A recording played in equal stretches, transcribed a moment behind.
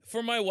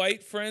For my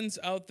white friends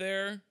out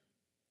there,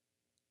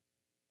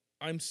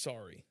 I'm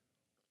sorry.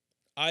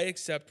 I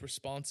accept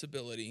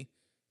responsibility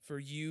for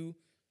you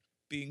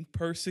being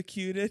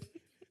persecuted.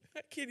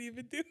 I can't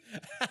even do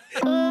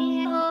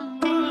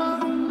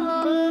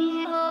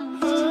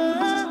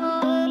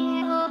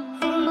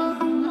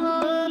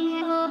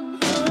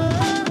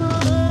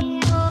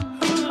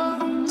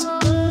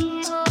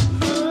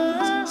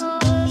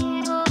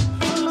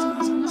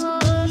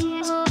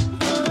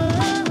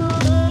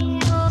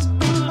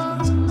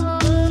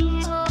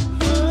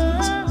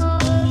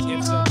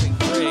If something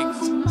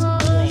breaks,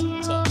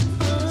 we're all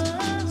fucked.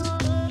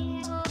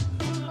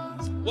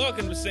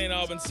 Welcome to St.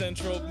 Albans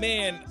Central.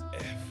 Man,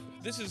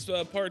 this is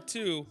part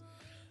 2.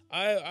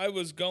 I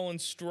was going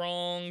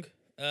strong,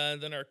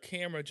 then our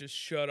camera just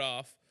shut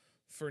off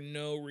for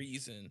no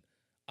reason.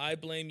 I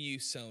blame you,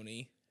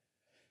 Sony.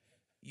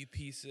 You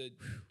piece of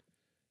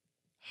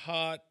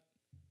hot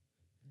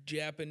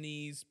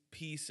Japanese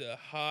piece of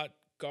hot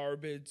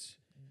garbage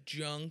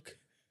junk.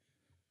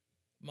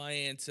 My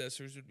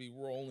ancestors would be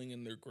rolling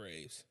in their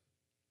graves.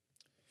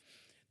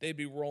 They'd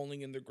be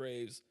rolling in their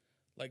graves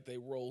like they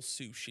roll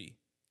sushi.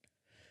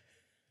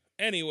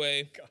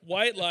 Anyway,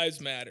 White Lives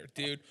Matter,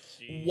 dude.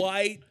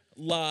 White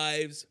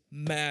Lives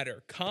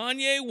Matter.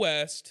 Kanye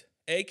West,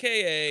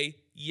 a.k.a.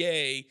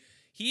 Ye,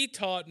 he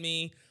taught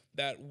me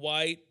that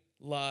white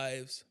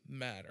lives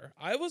matter.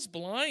 I was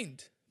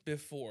blind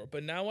before,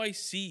 but now I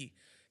see.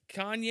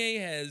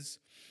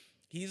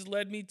 He's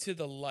led me to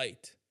the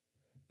light-skinned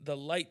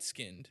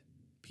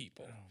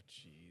people. Oh,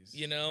 jeez.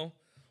 You know?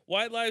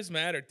 White Lives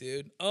Matter,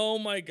 dude. Oh,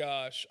 my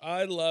gosh.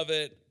 I love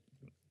it.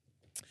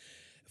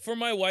 For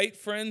my white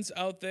friends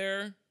out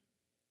there,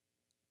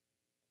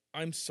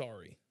 I'm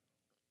sorry.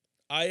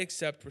 I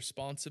accept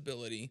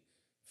responsibility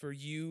for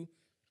you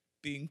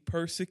being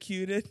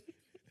persecuted.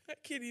 I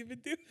can't even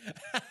do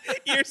it.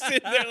 You're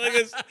sitting there like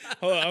this.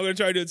 Hold on, I'm going to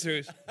try to do it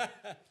serious.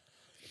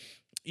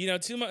 You know,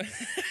 too much.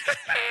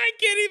 I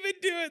can't even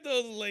do it.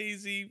 Those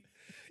lazy,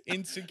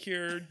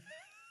 insecure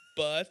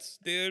butts,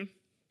 dude.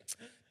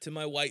 To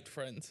my white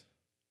friends,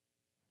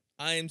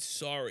 I am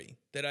sorry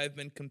that I've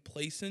been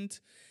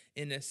complacent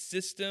in a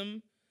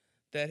system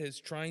that is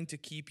trying to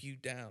keep you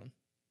down.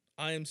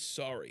 I am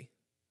sorry.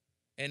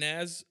 And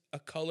as a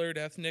colored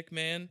ethnic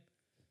man,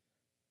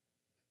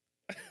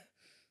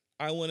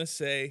 I want to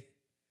say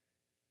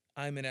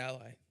I'm an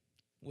ally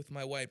with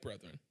my white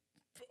brethren.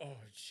 Oh,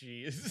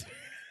 jeez.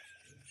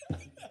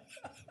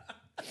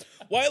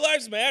 White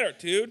Lives Matter,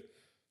 dude.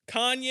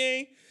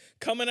 Kanye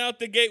coming out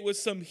the gate with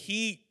some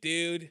heat,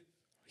 dude.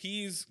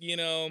 He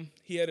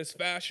had his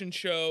fashion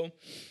show,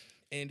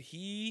 and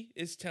he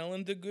is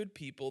telling the good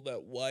people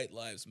that white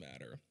lives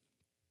matter.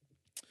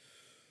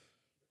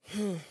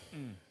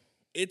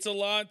 It's a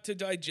lot to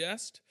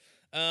digest.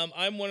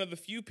 I'm one of the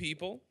few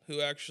people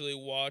who actually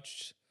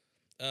watched.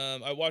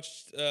 I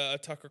watched a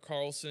Tucker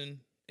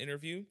Carlson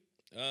interview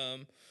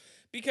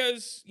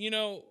because,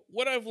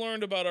 what I've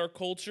learned about our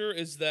culture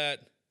is that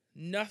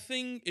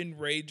nothing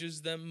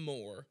enrages them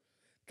more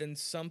than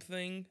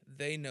something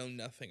they know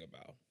nothing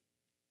about.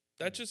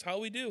 That's just how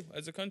we do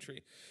as a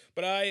country.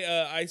 But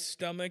I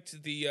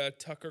stomached the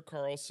Tucker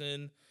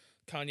Carlson,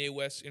 Kanye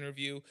West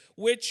interview,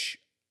 which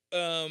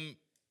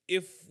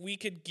if we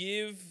could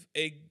give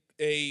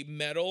a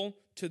medal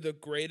to the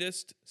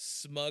greatest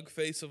smug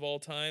face of all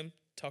time,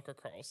 Tucker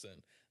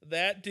Carlson.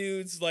 That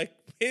dude's like,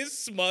 his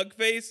smug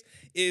face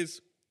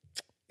it's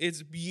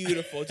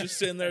beautiful. Just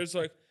sitting there, it's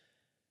like,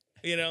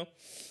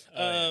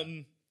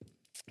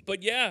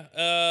 But yeah,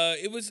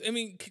 it was. I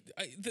mean,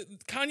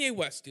 Kanye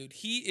West, dude.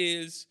 He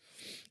is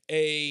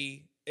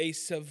a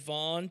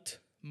savant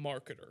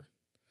marketer.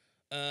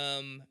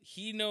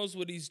 He knows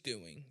what he's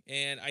doing,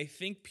 and I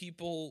think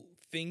people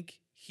think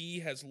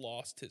he has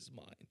lost his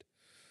mind.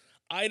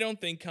 I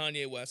don't think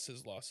Kanye West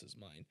has lost his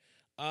mind.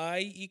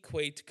 I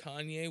equate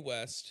Kanye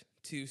West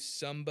to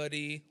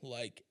somebody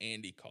like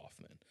Andy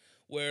Kaufman,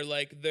 where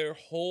like their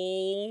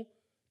whole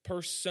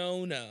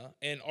persona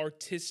and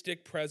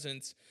artistic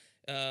presence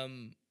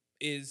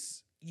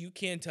is, you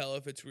can't tell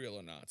if it's real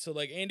or not. So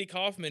like Andy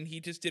Kaufman, he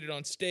just did it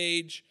on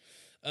stage.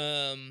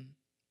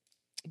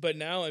 But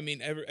now, I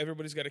mean,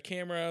 everybody's got a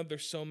camera.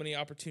 There's so many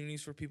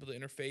opportunities for people to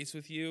interface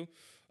with you.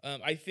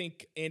 I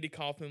think Andy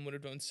Kaufman would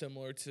have done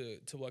similar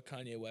to what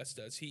Kanye West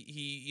does.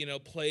 He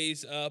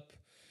plays up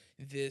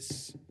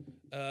this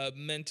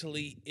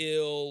mentally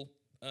ill,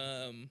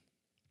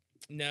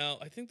 now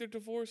I think they're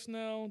divorced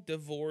now,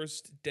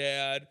 divorced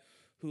dad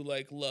who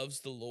like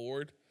loves the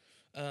Lord.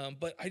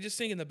 But I just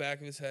think in the back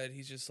of his head,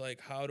 he's just like,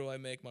 how do I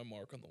make my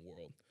mark on the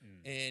world?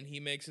 And he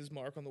makes his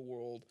mark on the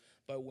world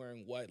by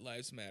wearing White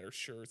Lives Matter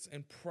shirts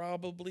and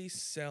probably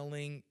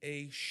selling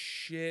a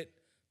shit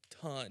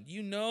ton.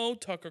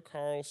 Tucker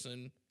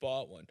Carlson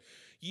bought one.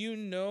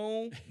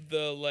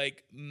 The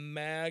like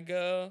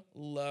MAGA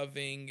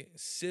loving,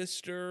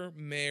 sister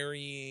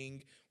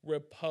marrying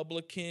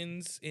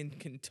Republicans in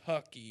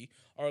Kentucky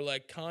are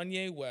like,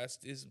 Kanye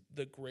West is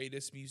the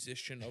greatest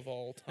musician of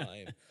all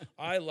time.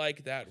 I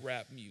like that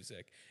rap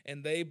music.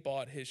 And they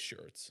bought his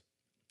shirts.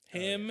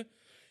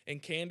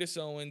 and Candace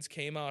Owens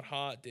came out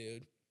hot,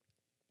 dude.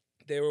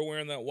 They were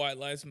wearing that White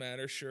Lives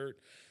Matter shirt.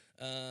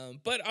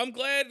 But I'm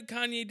glad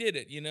Kanye did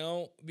it,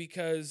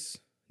 because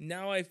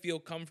now I feel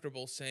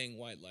comfortable saying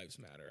White Lives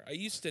Matter. I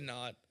used to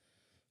not.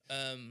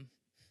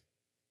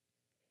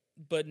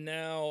 But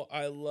now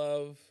I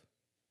love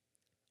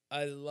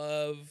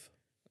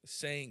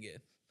saying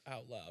it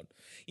out loud.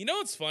 You know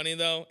what's funny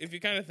though? If you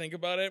kind of think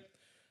about it,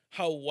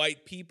 how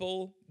white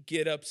people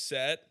get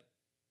upset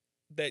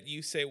that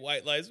you say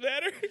White Lives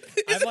Matter.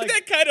 Isn't I'm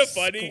that kind of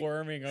funny?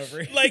 Squirming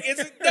over here. Like,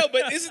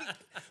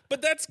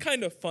 but that's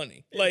kind of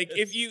funny. Like,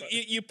 if you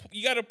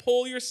got to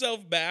pull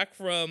yourself back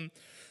from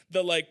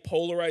the like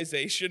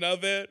polarization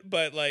of it,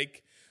 but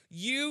like,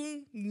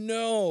 you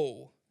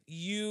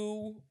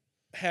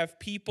have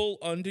people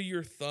under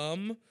your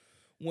thumb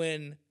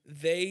when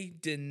they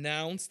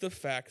denounce the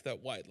fact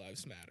that White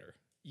Lives Matter.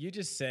 You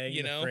just saying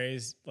the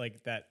phrase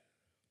like that,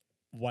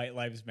 White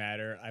Lives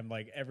Matter. I'm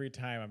like, every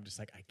time I'm just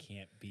like, I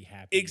can't be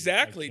happy.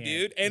 Exactly,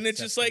 dude. And it's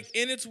just like,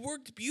 and it's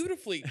worked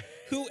beautifully.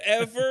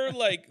 Whoever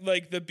like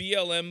the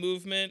BLM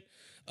movement,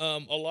 a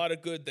lot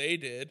of good they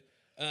did.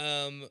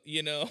 Oh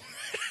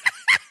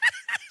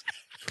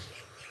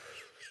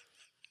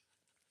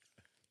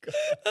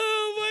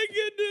my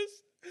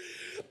goodness.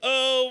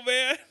 Oh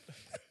man.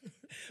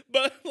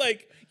 But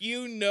like,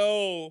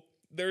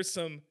 there's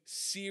some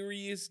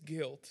serious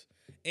guilt,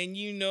 and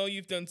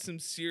you've done some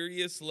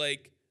serious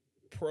like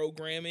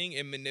programming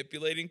and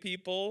manipulating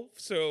people.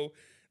 So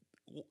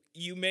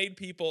you made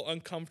people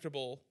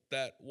uncomfortable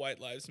that White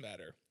Lives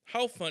Matter.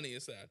 How funny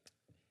is that?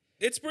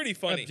 It's pretty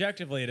funny.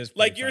 Objectively, it is pretty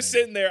like you're funny.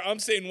 sitting there, I'm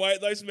saying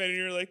White Lives Matter, and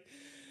you're like,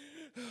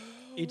 oh,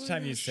 each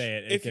time you say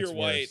it, if gets you're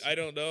white, worse. I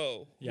don't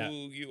know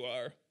who you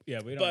are. Yeah,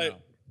 we don't know.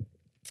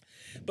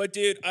 But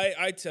dude,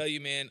 I tell you,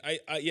 man,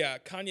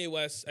 Kanye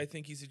West, I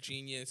think he's a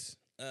genius.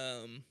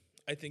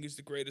 I think he's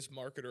the greatest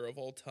marketer of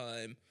all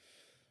time.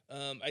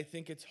 I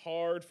think it's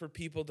hard for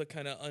people to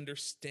kind of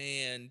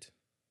understand.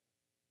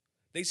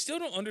 They still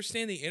don't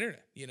understand the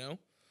internet,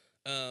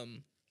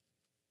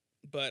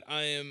 But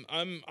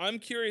I'm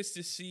curious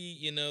to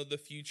see, the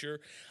future.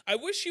 I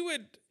wish you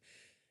would,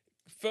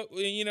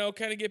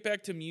 kind of get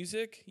back to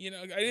music. I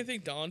didn't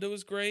think Donda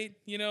was great.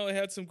 It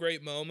had some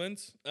great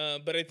moments.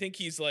 But I think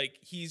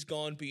he's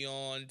gone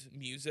beyond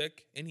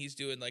music, and he's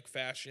doing like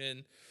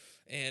fashion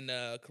and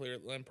clear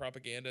and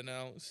propaganda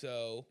now.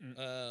 So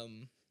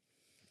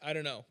I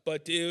don't know.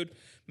 But dude,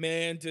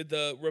 man, did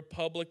the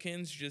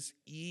Republicans just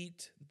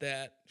eat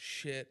that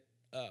shit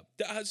up?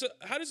 So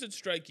how does it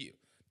strike you?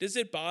 Does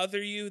it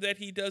bother you that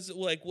he does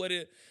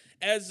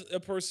as a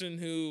person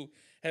who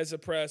has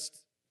oppressed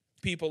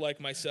people like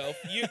myself?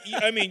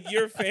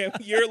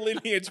 Your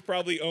lineage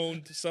probably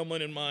owned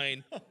someone in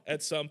mine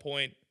at some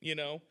point,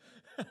 Oh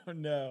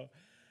no.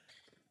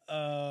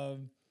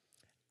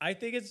 I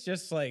think it's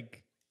just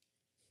like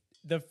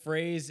the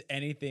phrase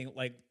anything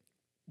like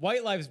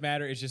White Lives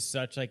Matter is just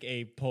such like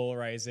a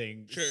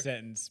polarizing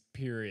sentence,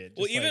 period.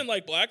 Well, just even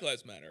like Black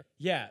Lives Matter.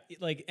 Yeah,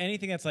 like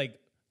anything that's like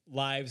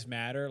lives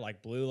matter,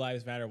 like blue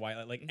lives matter,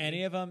 white like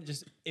any of them,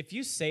 just if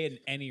you say it in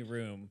any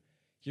room,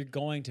 you're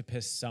going to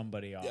piss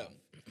somebody off. Yeah.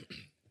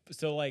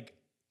 So like,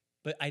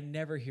 but I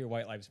never hear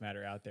White Lives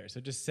Matter out there.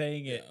 So just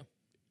saying it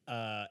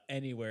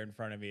anywhere in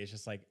front of me is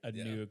just like a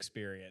new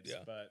experience. Yeah.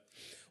 But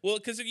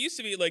because it used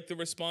to be like the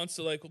response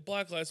to like, well,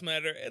 Black Lives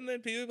Matter, and then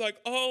people like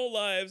all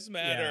lives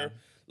matter. Yeah.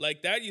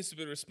 Like that used to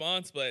be the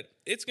response, but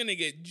it's gonna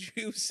get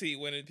juicy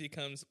when it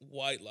becomes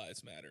White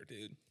Lives Matter,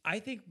 dude. I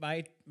think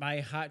my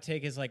hot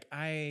take is like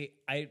I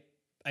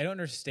don't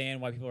understand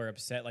why people are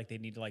upset. Like they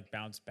need to like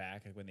bounce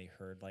back. Like when they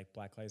heard like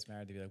Black Lives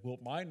Matter, they'd be like, "Well,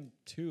 mine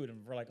too,"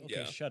 and we're like,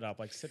 "Okay, shut up.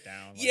 Like sit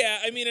down." Like, yeah,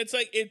 I mean, it's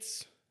like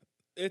it's.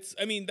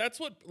 I mean, that's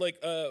what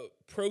like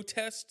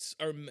protests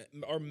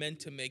are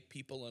meant to make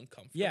people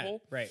uncomfortable. Yeah,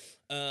 right.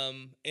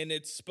 And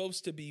it's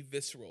supposed to be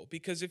visceral,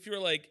 because if you're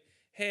like,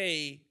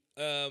 hey.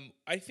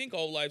 I think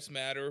all lives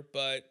matter,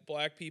 but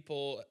Black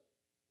people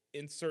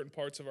in certain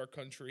parts of our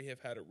country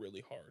have had it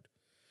really hard.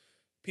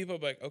 People are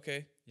like,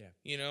 okay,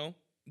 it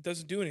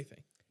doesn't do anything.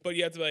 But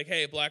you have to be like,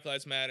 hey, Black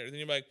Lives Matter. Then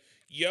you're like,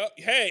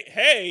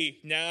 hey,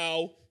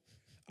 now,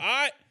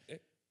 I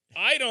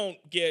don't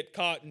get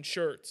cotton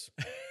shirts,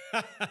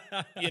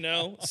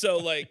 So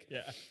like,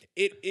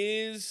 it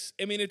is.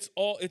 I mean, it's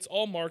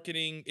all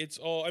marketing. It's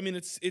all. I mean,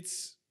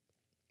 it's.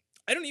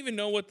 I don't even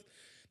know what.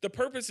 The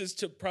purpose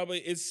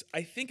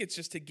I think it's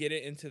just to get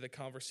it into the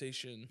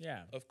conversation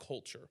of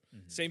culture.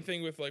 Mm-hmm. Same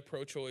thing with like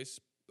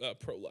pro-choice,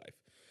 pro-life.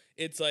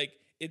 It's like,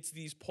 it's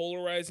these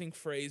polarizing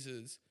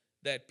phrases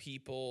that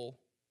people,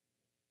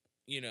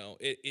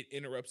 it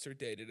interrupts their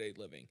day-to-day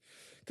living.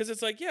 Because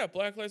it's like, yeah,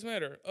 Black Lives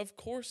Matter. Of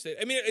course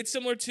it's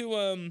similar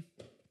to,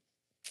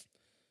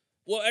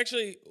 well,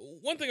 actually,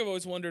 one thing I've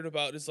always wondered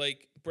about is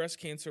like Breast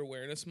Cancer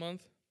Awareness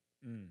Month.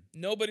 Mm.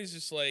 Nobody's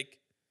just like,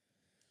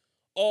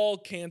 all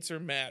cancer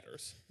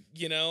matters,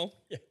 Yeah.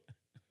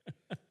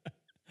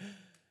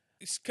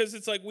 Because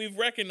it's like we've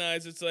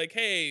recognized it's like,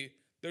 hey,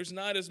 there's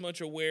not as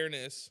much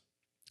awareness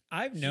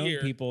I've known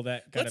here. people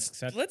that got Let's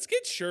upset. let's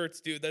get shirts,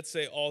 dude, that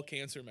say all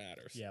cancer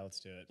matters. Yeah, let's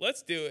do it.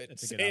 Let's do it.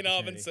 It's a good St.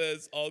 Alban opportunity.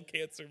 says all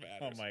cancer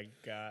matters. Oh my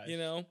gosh. You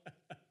know?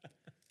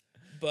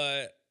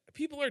 But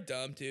people are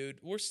dumb, dude.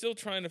 We're still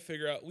trying to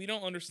figure out. We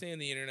don't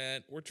understand the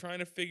internet. We're trying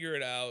to figure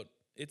it out.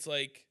 It's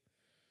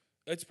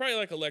probably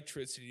like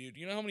electricity, dude.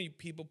 You know how many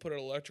people put an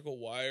electrical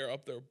wire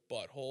up their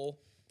butthole?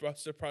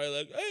 They're probably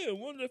like, hey, I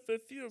wonder if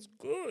it feels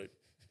good.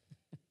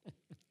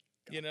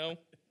 You know?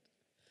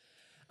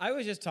 I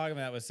was just talking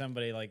about that with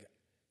somebody. Like,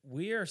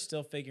 we are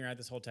still figuring out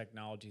this whole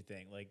technology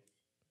thing. Like,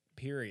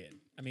 period.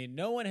 I mean,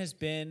 no one has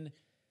been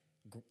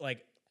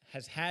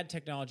has had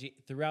technology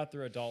throughout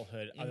their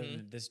adulthood other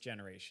than this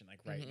generation. Like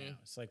right now,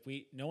 it's like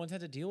no one's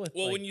had to deal with.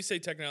 Well, when you say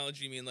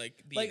technology, you mean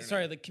like the internet.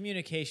 Sorry, the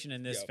communication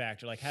in this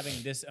factor, like having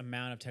this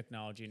amount of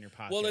technology in your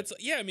pocket. Well,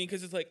 I mean,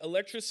 because it's like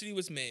electricity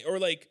was made, or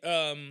like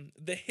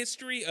the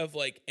history of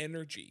like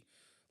energy.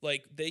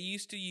 Like they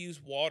used to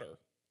use water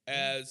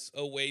as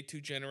a way to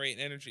generate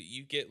energy.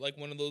 You get like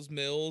one of those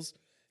mills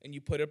and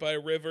you put it by a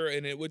river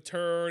and it would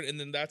turn, and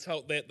then that's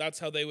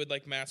how they would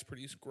like mass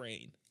produce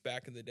grain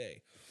back in the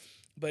day.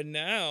 But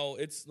now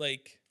it's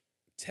like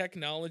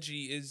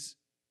technology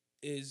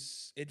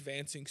is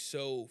advancing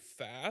so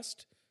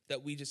fast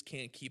that we just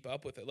can't keep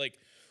up with it. Like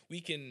we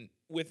can,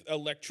 with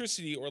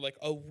electricity or like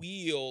a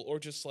wheel or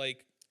just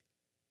like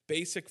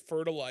basic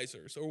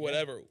fertilizers or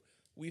whatever,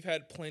 we've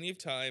had plenty of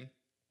time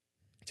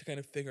to kind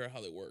of figure out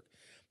how they work.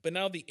 But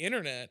now the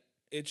internet,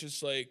 it's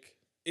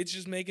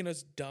just making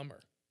us dumber.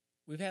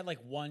 We've had like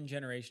one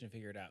generation to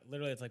figure it out.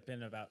 Literally, it's like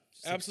been about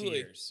 60 Absolutely.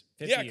 years.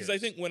 50 Yeah, because I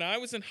years. think when I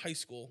was in high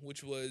school,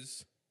 which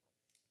was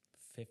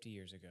 50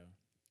 years ago.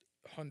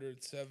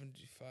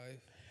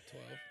 175,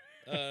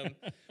 12.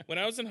 When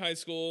I was in high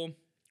school,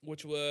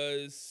 which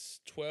was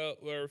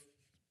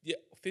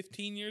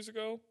 15 years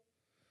ago.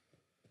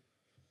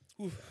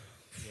 Whew,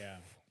 Yeah.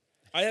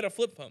 I had a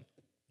flip phone.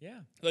 Yeah.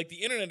 Like the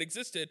internet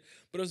existed,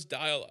 but it was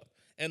dial-up.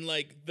 And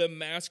like the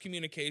mass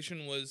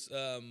communication was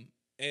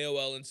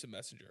AOL Instant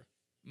Messenger.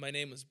 My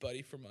name was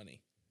Buddy for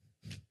Money.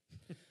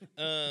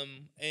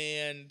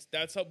 And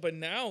that's how, but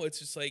now it's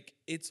just like,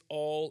 it's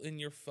all in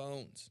your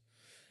phones.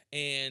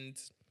 And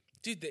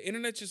dude, the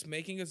internet's just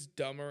making us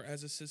dumber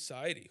as a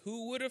society.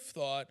 Who would have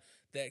thought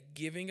that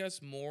giving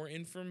us more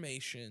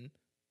information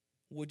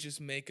would just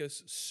make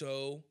us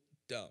so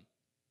dumb?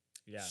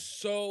 Yeah.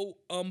 So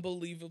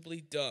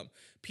unbelievably dumb.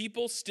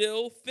 People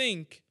still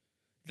think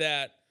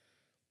that,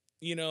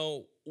 you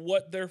know,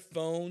 what their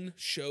phone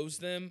shows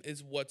them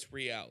is what's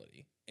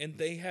reality. And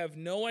they have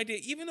no idea,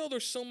 even though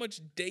there's so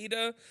much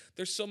data,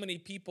 there's so many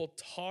people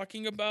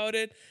talking about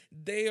it,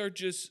 they are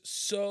just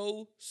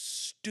so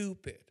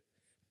stupid.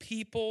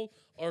 People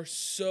are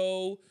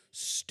so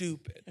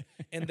stupid.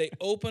 And they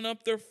open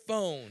up their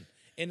phone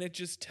and it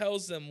just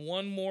tells them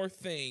one more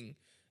thing.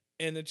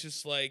 And it's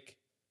just like,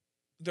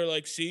 they're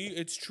like, see,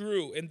 it's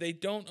true. And they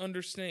don't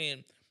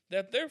understand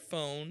that their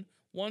phone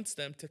wants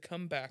them to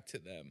come back to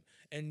them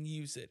and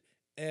use it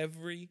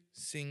every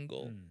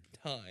single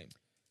time.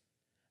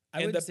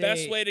 And the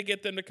best way to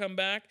get them to come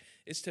back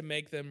is to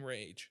make them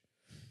rage.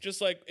 Just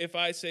like if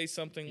I say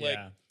something like,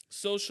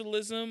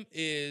 socialism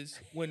is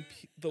when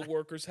the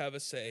workers have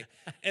a say.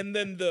 And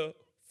then the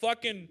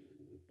fucking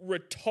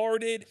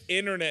retarded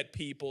internet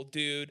people,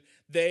 dude,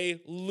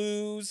 they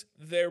lose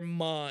their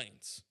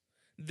minds.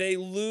 They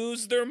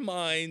lose their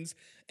minds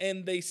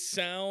and they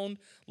sound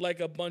like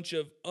a bunch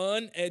of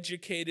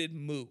uneducated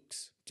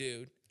mooks,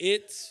 dude.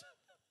 It's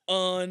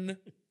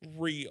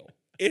unreal.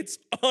 It's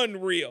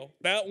unreal.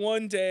 That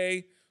one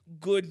day,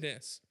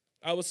 goodness,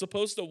 I was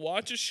supposed to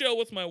watch a show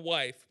with my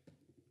wife,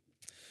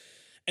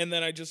 and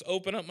then I just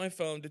open up my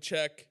phone to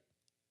check,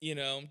 you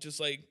know, just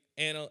like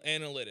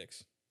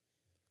analytics.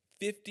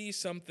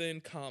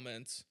 50-something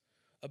comments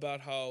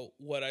about how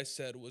what I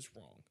said was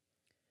wrong.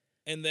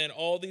 And then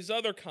all these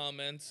other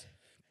comments,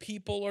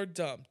 people are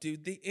dumb.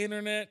 Dude, the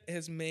internet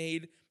has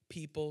made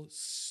people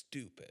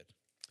stupid.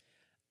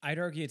 I'd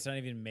argue it's not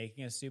even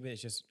making us stupid.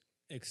 It's just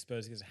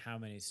exposing us how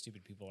many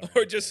stupid people are.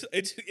 Or just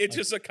it's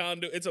just a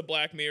conduit. It's a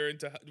Black Mirror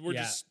into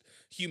just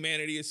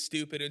humanity is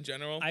stupid in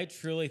general. I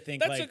truly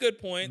think that's a good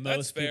point.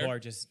 Most people are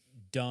just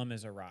dumb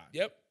as a rock.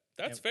 Yep,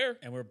 that's fair.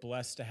 And we're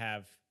blessed to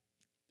have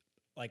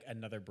like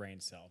another brain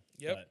cell.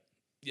 Yep. But,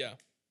 yeah.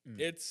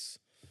 It's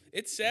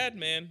sad,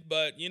 man.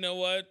 But you know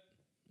what?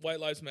 White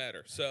lives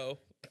matter. So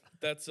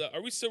that's.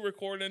 Are we still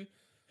recording?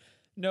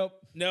 Nope.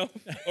 No.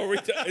 Or we?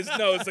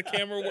 It's the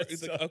camera.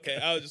 Okay.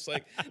 I was just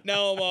like,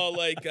 now I'm all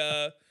like,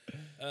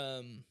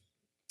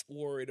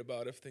 worried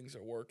about if things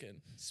are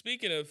working.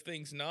 Speaking of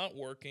things not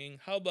working,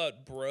 how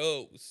about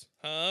Bros?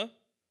 Huh?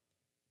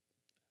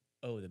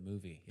 Oh, the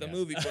movie. The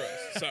movie Bros.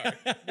 Sorry,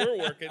 we're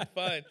working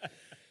fine.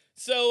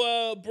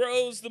 So,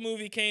 Bros, the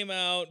movie came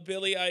out.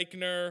 Billy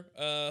Eichner,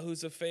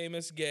 who's a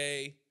famous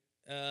gay,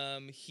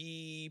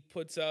 he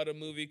puts out a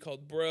movie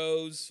called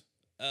Bros.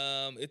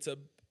 It's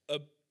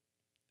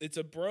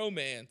a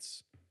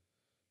bromance.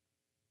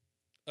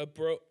 A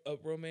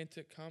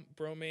romantic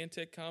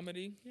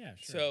comedy. Yeah,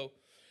 sure.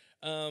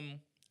 So,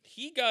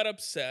 he got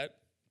upset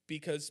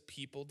because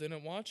people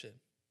didn't watch it.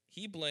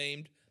 he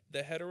blamed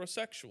the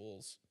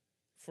heterosexuals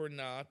for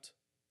not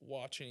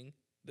watching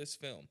this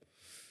film,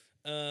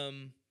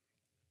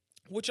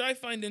 which I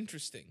find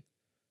interesting.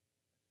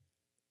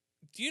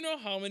 Do you know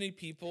how many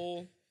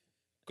people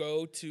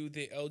go to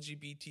the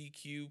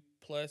LGBTQ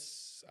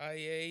plus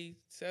IA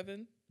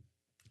 7?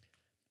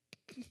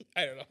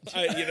 I don't know.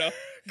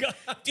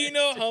 Do you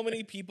know how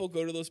many people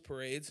go to those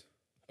parades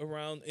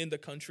around in the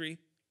country?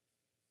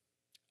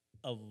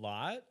 A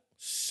lot?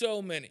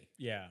 So many.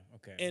 Yeah,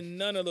 okay. And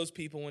none of those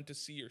people went to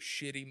see your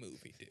shitty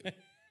movie, dude.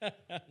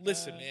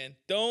 Listen, man,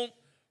 don't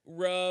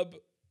rub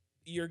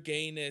your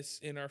gayness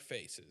in our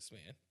faces,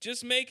 man.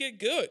 Just make it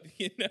good,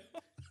 you know?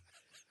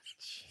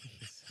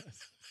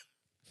 Jesus.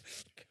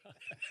 God.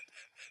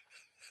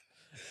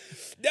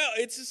 No,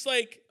 it's just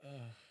like...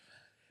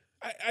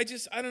 I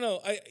don't know.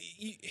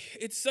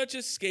 It's such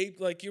a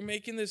like you're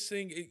making this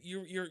thing.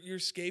 You're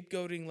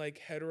scapegoating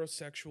like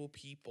heterosexual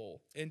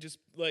people and just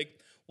like,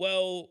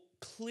 well,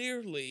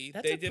 clearly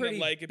That's they a didn't pretty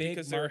like it big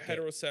because they're market.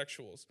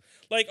 heterosexuals.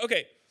 Like,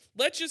 okay,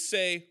 let's just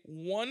say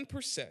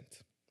 1%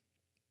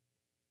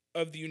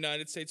 of the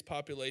United States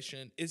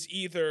population is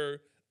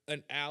either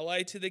an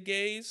ally to the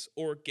gays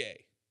or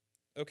gay.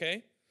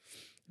 Okay,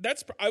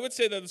 I would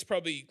say that it's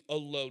probably a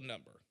low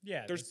number.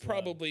 Yeah, there's that's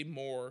probably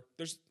more.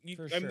 There's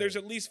For I mean, there's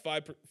sure. at least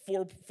 4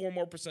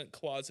 more percent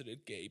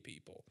closeted gay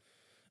people.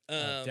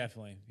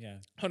 Definitely, yeah.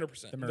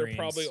 100%. The They're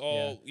probably Marines,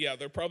 all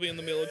they're probably in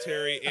the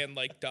military and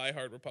like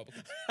diehard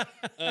Republicans.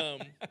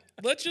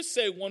 Let's just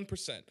say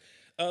 1%.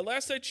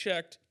 Last I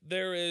checked,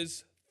 there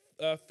is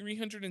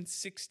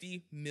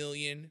 360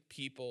 million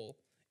people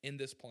in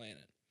this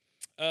planet.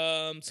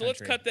 So let's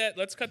Country. cut that.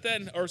 Let's cut that.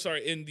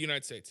 In the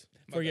United States.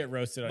 Before you get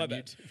roasted My on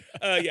bad.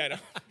 YouTube. Yeah,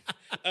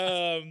 I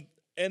know.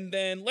 And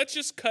then let's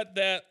just cut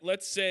that.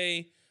 Let's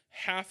say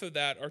half of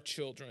that are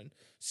children.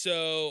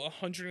 So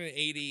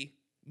 180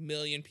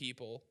 million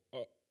people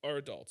are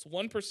adults.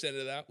 1%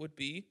 of that would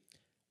be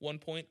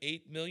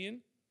 1.8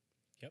 million.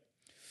 Yep.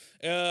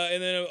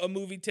 And then a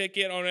movie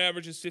ticket on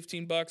average is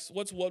 $15.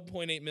 What's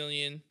 1.8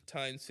 million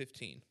times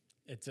 15?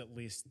 It's at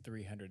least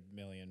 $300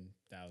 million.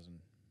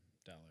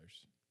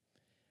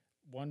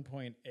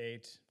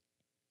 1.8.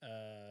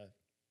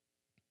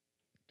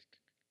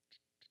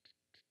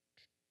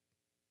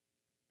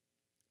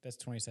 That's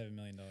 $27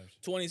 million.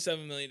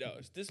 $27 million.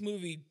 This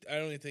movie, I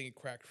don't even think it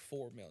cracked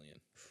 4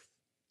 million.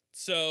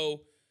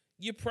 So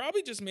you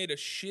probably just made a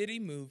shitty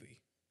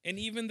movie, and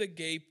even the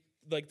gay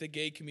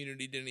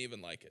community didn't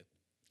even like it.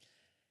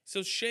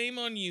 So shame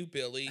on you,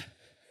 Billy.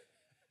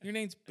 Your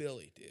name's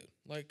Billy, dude.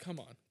 Like, come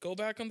on, go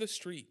back on the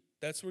street.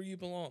 That's where you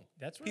belong.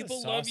 That's where people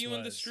the love sauce you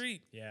in the was.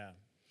 street. Yeah.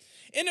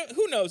 And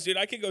who knows, dude?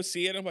 I could go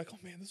see it. I'm like, oh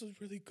man, this was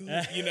really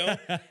good, you know.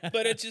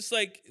 But it's just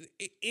like,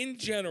 in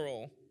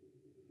general,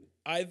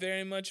 I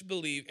very much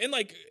believe, and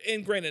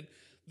granted,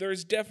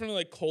 there's definitely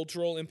like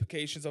cultural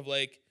implications of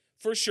like,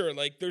 for sure,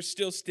 like there's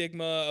still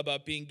stigma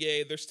about being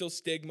gay. There's still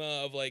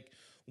stigma of like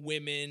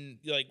women,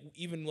 like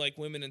even like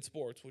women in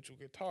sports, which we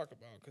could talk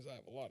about because I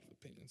have a lot of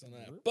opinions on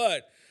that.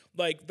 But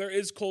like there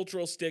is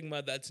cultural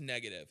stigma that's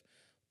negative.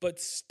 But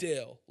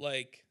still,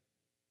 like,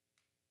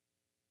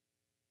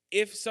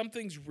 if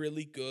something's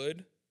really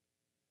good,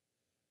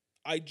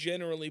 I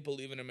generally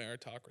believe in a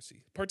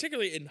meritocracy,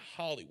 particularly in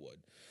Hollywood.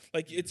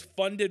 Like, it's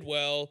funded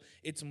well,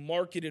 it's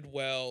marketed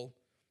well,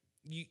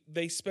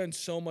 they spend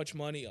so much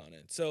money on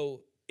it.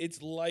 So it's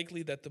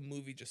likely that the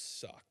movie just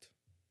sucked.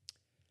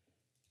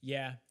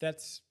 Yeah,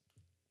 that's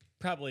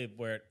probably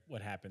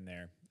what happened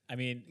there. I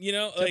mean, You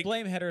know, to like,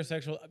 blame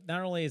heterosexual,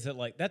 not only is it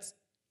like that's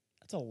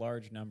a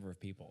large number of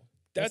people.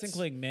 That's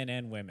including men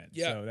and women.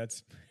 Yeah. So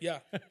that's yeah.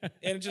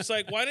 And it's just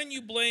like, why didn't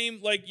you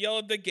yell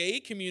at the gay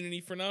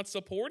community for not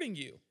supporting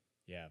you?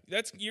 yeah.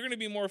 You're going to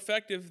be more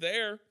effective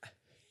there.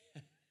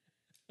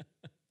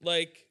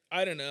 Like,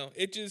 I don't know.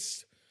 It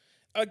just,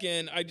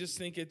 again, I just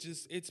think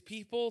it's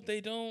people,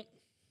 they're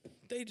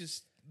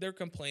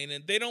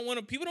complaining. People don't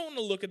want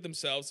to look at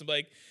themselves and be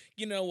like,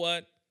 you know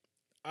what?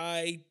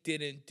 I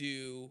didn't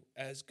do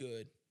as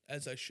good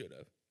as I should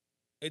have.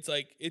 It's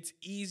like, it's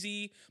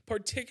easy,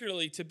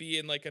 particularly to be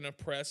in like an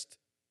oppressed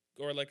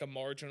or like a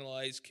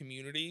marginalized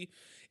community.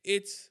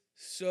 It's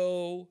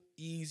so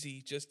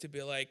easy just to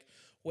be like,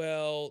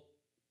 well,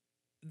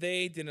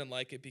 they didn't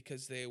like it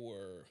because they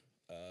were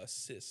a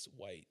cis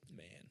white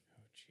man.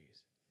 Oh,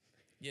 jeez.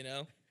 You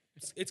know?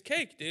 It's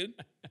cake, dude.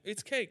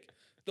 It's cake.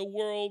 The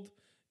world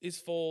is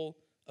full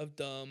of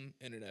dumb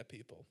internet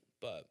people.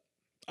 But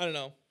I don't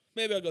know.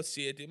 Maybe I'll go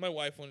see it, dude. My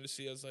wife wanted to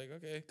see it. I was like,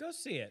 okay. Go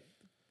see it.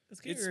 Let's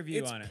get your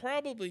review on it. It's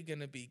probably going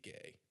to be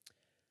gay.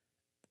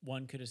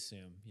 One could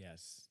assume,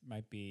 yes.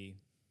 Might be.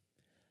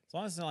 As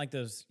long as it's not like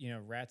those,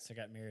 rats that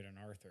got married on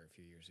Arthur a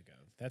few years ago.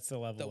 That's the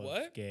level of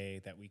what?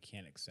 gay that we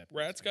can't accept.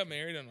 Rats got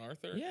married on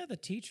Arthur? Yeah, the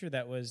teacher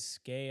that was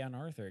gay on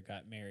Arthur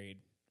got married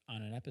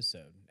on an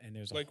episode. And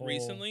there's a whole...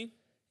 recently?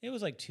 It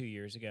was like 2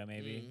 years ago,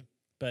 maybe.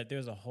 But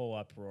there's a whole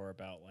uproar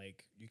about,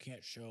 like, you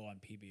can't show on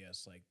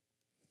PBS, like,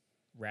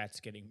 rats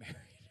getting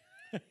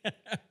married.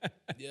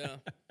 Yeah.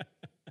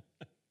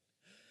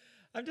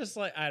 I'm just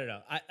like, I don't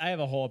know. I have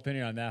a whole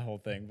opinion on that whole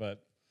thing,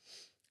 but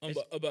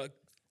about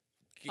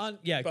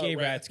gay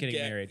rats getting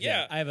married.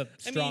 Yeah. I have a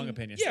strong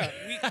opinion. Yeah.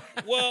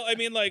 Well, I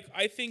mean, like,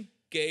 I think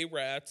gay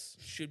rats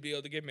should be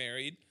able to get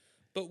married,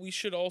 but we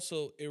should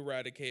also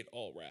eradicate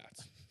all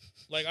rats.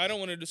 Like, I don't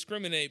want to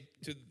discriminate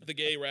to the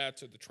gay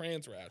rats or the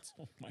trans rats.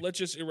 Let's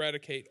just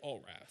eradicate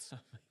all rats.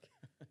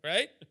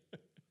 Right?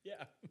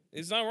 Yeah.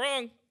 It's not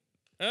wrong.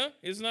 Huh?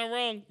 It's not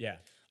wrong. Yeah.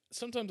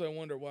 Sometimes I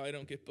wonder why I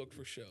don't get booked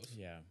for shows.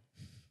 Yeah.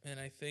 And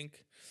I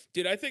think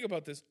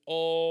about this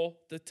all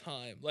the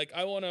time. Like,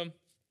 I want to,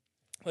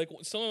 like,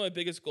 some of my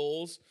biggest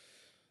goals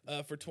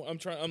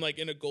I'm like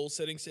in a goal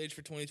setting stage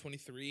for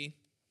 2023.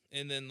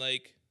 And then,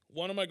 like,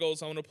 one of my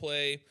goals, I want to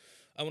play,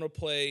 what do I want to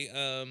play?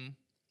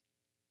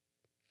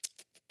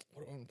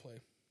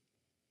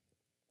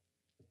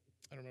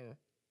 I don't remember.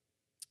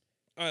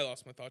 I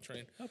lost my thought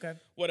train. Okay.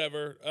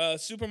 Whatever.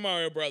 Super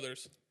Mario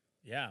Brothers.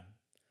 Yeah.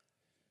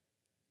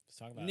 Let's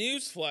talk about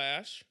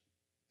Newsflash.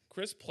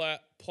 Chris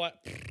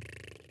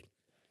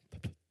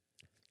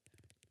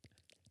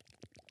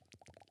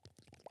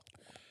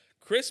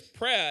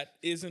Pratt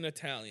is an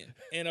Italian,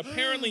 and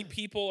apparently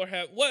people are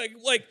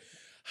like,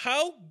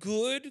 how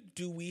good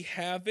do we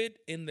have it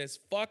in this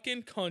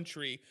fucking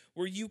country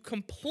where you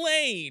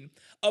complain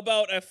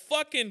about a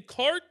fucking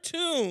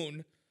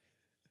cartoon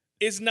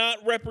is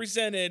not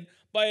represented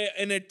by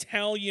an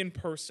Italian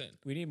person?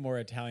 We need more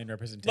Italian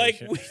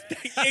representation. Like,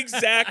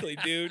 exactly,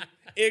 dude.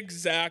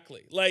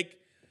 Exactly. Like,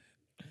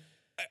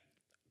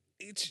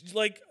 it's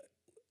like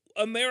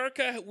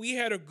America, we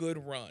had a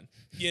good run,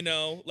 you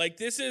know? Like,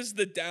 this is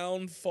the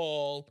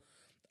downfall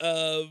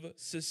of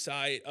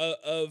society,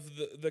 of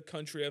the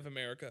country of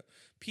America.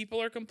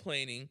 People are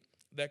complaining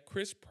that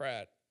Chris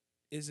Pratt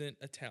isn't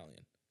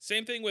Italian.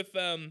 Same thing with,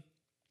 I mean,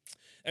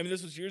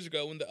 this was years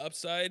ago when The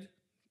Upside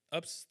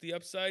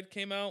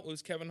came out. It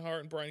was Kevin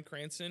Hart and Bryan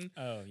Cranston.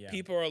 Oh, yeah.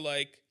 People are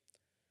like,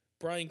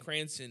 Bryan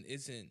Cranston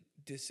isn't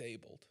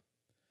disabled.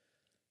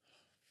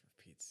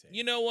 For Pete's sake.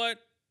 You know what?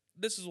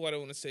 This is what I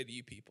want to say to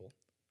you people.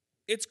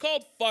 It's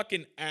called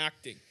fucking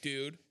acting,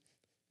 dude.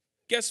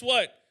 Guess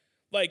what?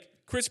 Like,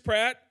 Chris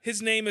Pratt,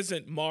 his name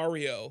isn't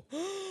Mario.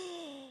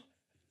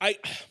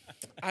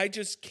 I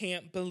just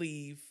can't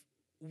believe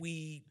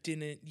we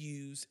didn't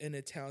use an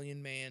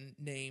Italian man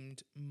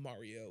named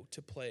Mario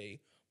to play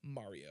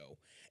Mario.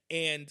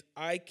 And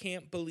I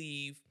can't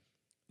believe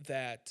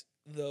that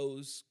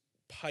those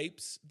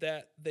pipes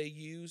that they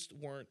used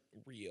weren't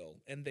real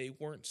and they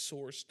weren't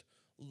sourced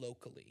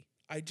locally.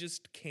 I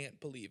just can't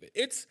believe it.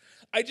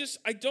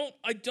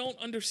 I don't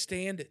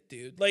understand it,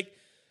 dude. Like,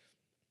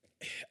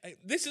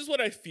 this is what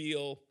I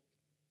feel.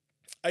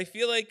 I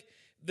feel like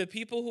the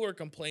people who are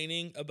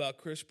complaining about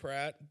Chris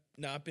Pratt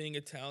not being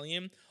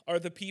Italian are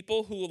the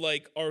people who,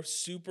 like, are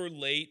super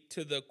late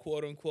to the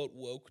quote unquote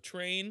woke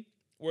train,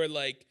 where,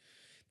 like,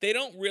 they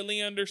don't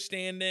really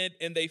understand it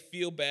and they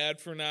feel bad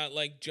for not,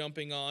 like,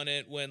 jumping on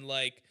it when,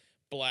 like,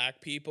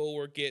 black people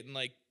were getting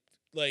like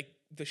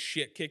the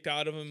shit kicked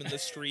out of them in the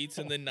streets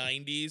in the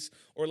 90s,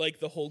 or like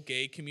the whole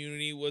gay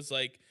community was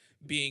like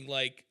being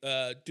like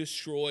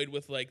destroyed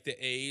with like the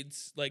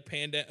AIDS like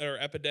pandemic or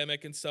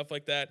epidemic and stuff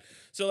like that.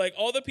 So like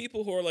all the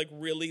people who are like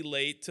really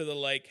late to the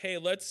like, hey,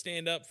 let's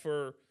stand up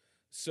for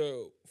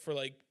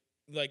like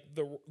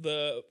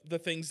the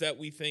things that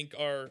we think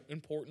are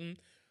important.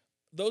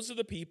 Those are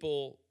the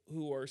people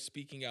who are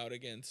speaking out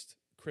against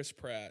Chris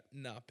Pratt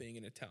not being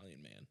an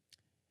Italian man.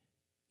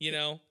 You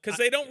know, because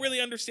they don't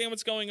really understand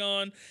what's going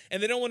on,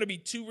 and they don't want to be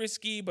too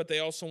risky, but they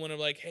also want to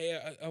like,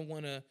 hey, I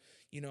want to,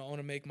 you know, I want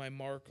to make my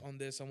mark on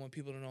this. I want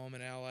people to know I'm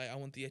an ally. I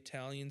want the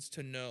Italians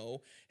to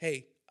know,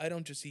 hey, I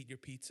don't just eat your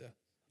pizza.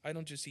 I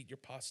don't just eat your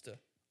pasta.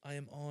 I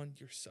am on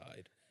your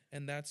side.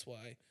 And that's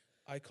why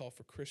I call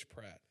for Chris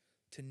Pratt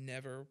to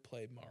never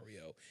play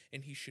Mario.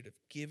 And he should have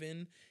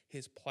given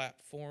his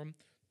platform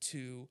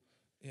to,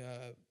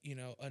 you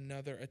know,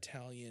 another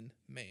Italian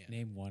man.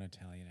 Name one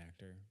Italian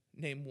actor.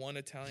 Name one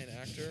Italian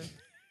actor.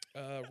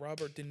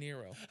 Robert De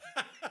Niro.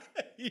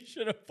 He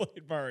should have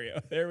played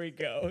Mario. There we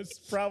go. It's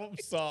problem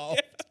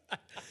solved.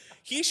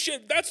 He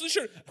should. That's what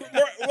should.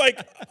 Like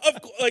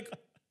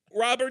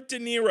Robert De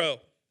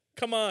Niro.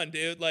 Come on,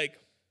 dude. Like,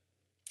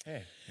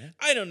 hey, yeah.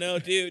 I don't know,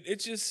 dude.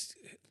 It's just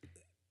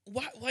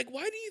why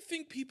do you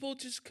think people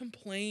just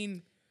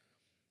complain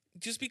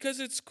just because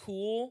it's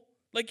cool?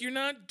 Like, you're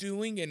not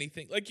doing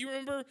anything. Like, you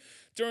remember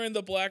during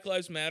the Black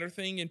Lives Matter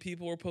thing and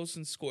people were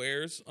posting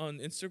squares on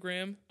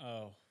Instagram?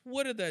 Oh.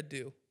 What did that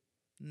do?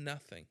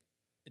 Nothing.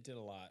 It did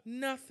a lot.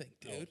 Nothing,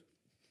 dude.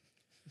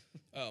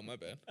 Oh, my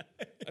bad.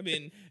 I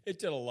mean, it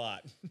did a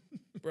lot.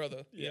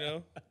 Brother, you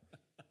know?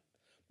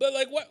 But,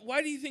 like,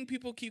 why do you think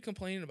people keep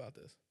complaining about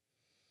this?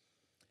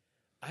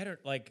 I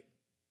don't, like,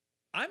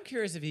 I'm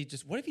curious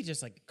if what if he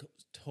just, like,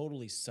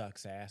 totally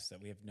sucks ass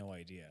that we have no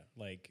idea?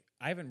 Like,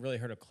 I haven't really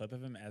heard a clip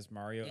of him as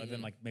Mario other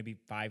than, like, maybe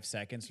 5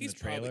 seconds from the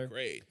trailer. He's probably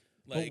great.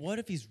 Like, but what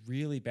if he's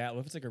really bad? What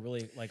if it's, like, a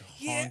really, like,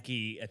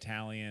 honky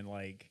Italian,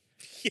 like...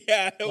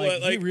 Yeah,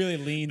 like he really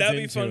leans that'd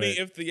be into funny it.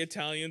 if the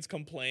Italians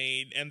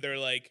complained and they're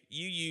like,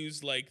 you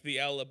use, like, the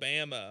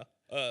Alabama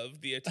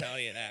of the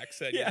Italian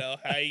accent. Yeah. You know,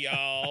 hey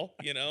y'all.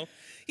 You know,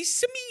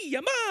 it's me,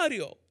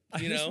 Mario. I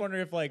just wonder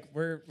if like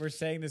we're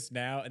saying this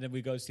now and then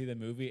we go see the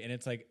movie and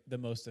it's like the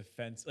most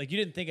offensive. Like you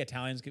didn't think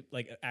Italians could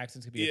like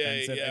accents could be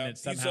offensive and it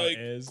somehow He's like,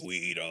 is.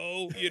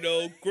 Guido, you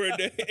know,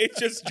 grenade. It's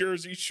just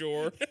Jersey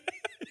Shore.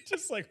 It's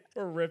just like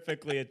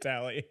horrifically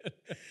Italian.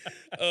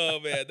 Oh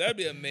man, that'd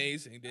be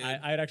amazing, dude.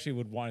 I actually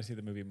would want to see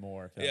the movie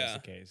more if that was the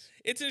case.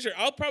 It's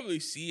interesting. I'll probably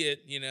see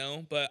it, you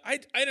know, but I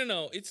don't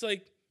know. It's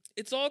like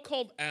it's all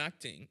called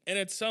acting, and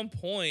at some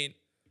point,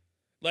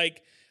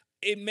 like.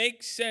 It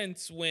makes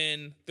sense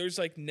when there's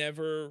like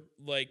never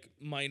like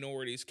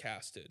minorities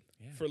casted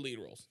for lead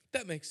roles.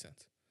 That makes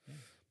sense. Yeah.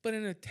 But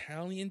an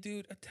Italian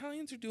dude,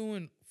 Italians are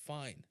doing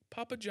fine.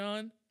 Papa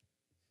John,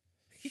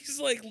 he's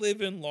like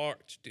living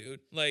large, dude.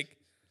 Like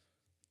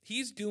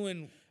he's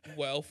doing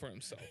well for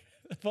himself.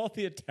 Of all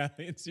the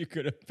Italians you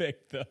could have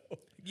picked, though,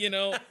 you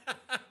know,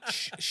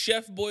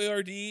 Chef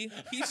Boyardee,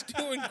 he's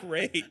doing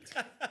great.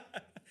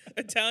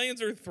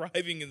 Italians are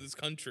thriving in this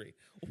country.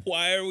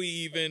 Why are we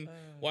even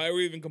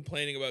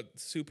complaining about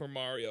Super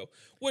Mario?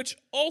 Which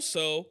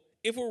also,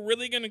 if we're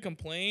really going to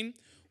complain,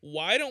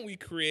 why don't we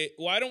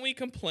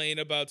complain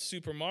about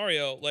Super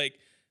Mario? Like,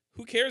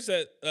 who cares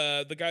that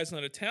the guy's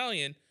not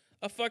Italian?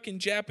 A fucking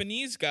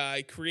Japanese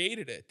guy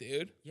created it,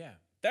 dude. Yeah.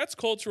 That's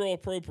cultural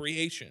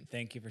appropriation.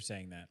 Thank you for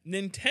saying that.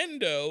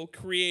 Nintendo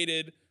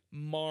created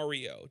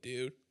Mario,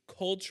 dude.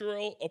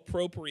 Cultural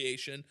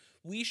appropriation.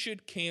 We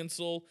should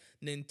cancel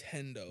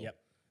Nintendo. Yep.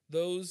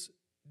 Those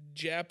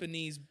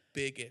Japanese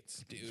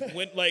bigots, dude.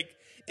 When like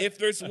if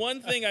there's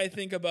one thing I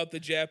think about the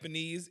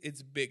Japanese,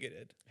 it's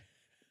bigoted.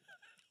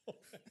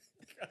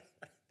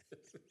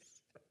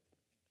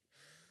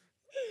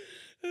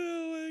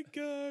 Oh my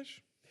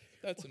gosh.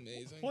 That's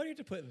amazing. Why do you have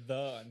to put the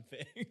on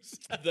things?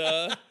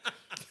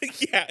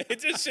 Yeah,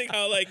 it's interesting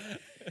how like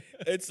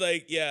it's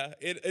like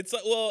it's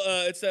like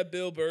it's that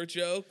Bill Burr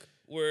joke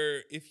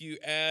where if you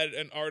add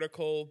an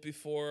article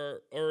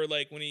before or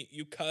like when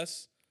you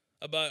cuss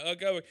about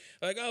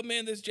like oh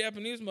man this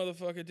Japanese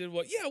motherfucker did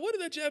what? Yeah, what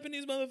did that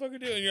Japanese motherfucker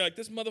do? And you're like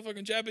this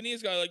motherfucking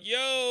Japanese guy like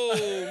yo,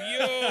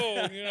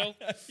 you know.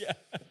 Yeah.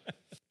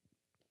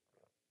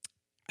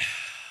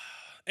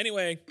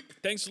 Anyway,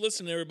 thanks for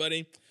listening,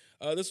 everybody.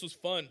 This was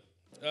fun.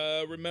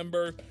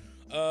 Remember,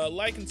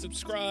 like and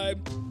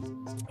subscribe.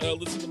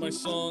 Listen to my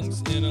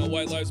songs and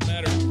White Lives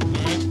Matter. All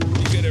right,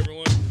 be good,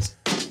 everyone.